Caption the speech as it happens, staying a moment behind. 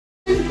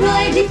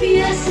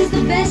CPS is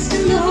the best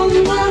in the whole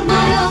world,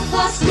 my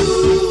fast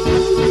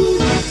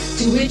food,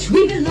 to which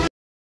we belong.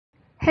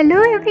 Hello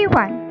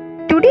everyone.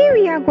 Today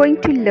we are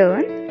going to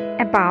learn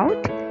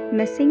about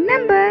missing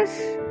numbers.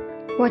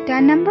 What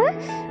are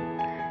numbers?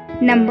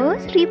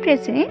 Numbers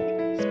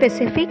represent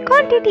specific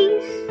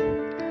quantities.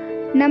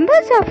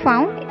 Numbers are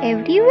found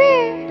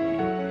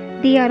everywhere.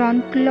 They are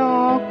on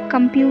clock,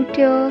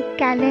 computer,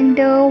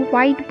 calendar,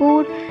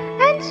 whiteboard,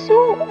 and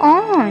so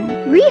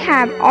on. We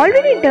have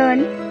already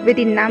done with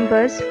the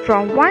numbers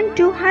from 1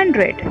 to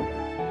 100.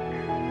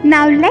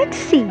 Now let's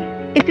see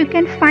if you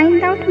can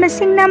find out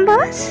missing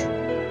numbers.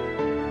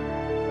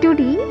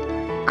 Today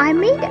I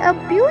made a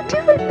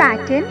beautiful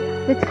pattern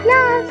with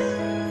flowers.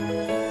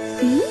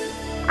 See,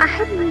 I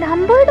have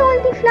numbered all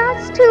the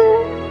flowers too.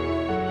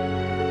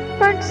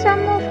 But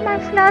some of my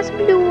flowers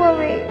blew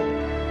away.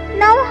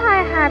 Now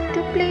I have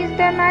to place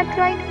them at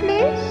right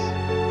place.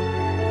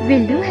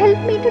 Will you help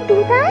me to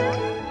do that?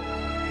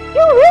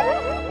 You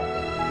will?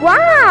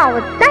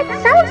 Wow, that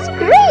sounds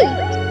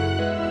great!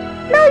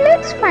 Now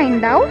let's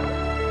find out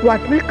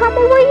what will come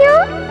over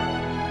here.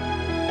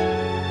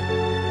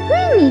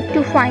 We need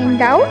to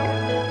find out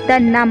the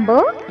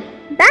number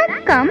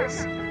that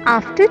comes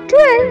after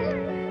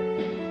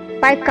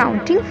 12 by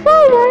counting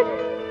forward.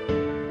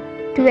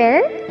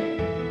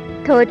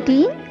 12,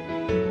 13,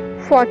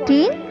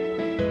 14,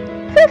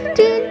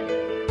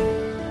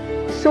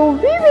 15. So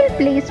we will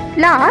place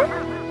flower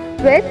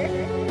with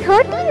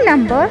 13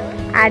 number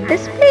at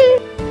this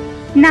place.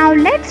 Now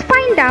let's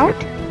find out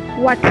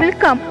what will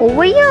come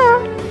over here.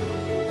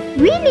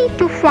 We need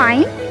to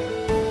find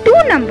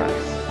two numbers.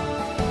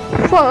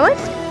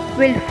 First,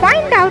 we'll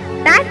find out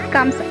that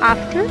comes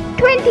after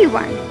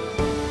 21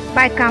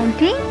 by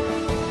counting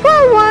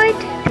forward.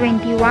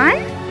 21,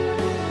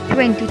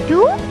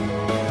 22,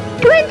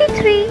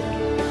 23.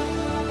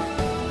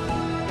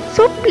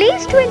 So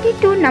place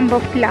 22 number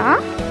flower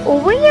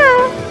over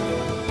here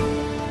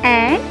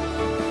and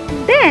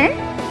then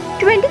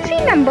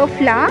 23 number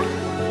flower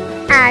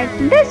at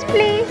this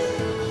place.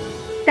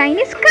 Line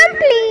is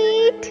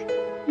complete.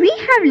 We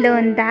have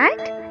learned that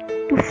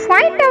to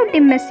find out the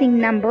missing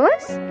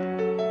numbers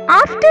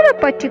after a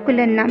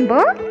particular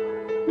number,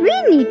 we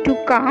need to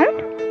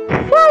count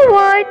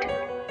forward.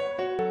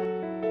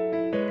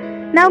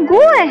 Now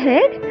go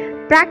ahead.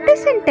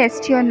 Practice and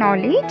test your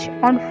knowledge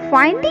on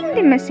finding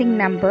the missing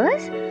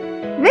numbers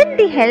with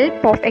the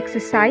help of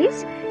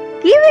exercise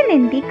given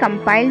in the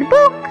compiled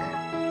book.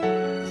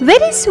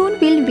 Very soon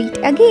we'll meet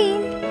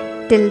again.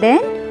 Till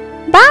then,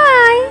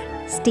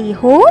 bye. Stay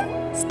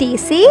home, stay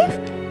safe.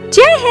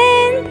 Jai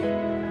Hind.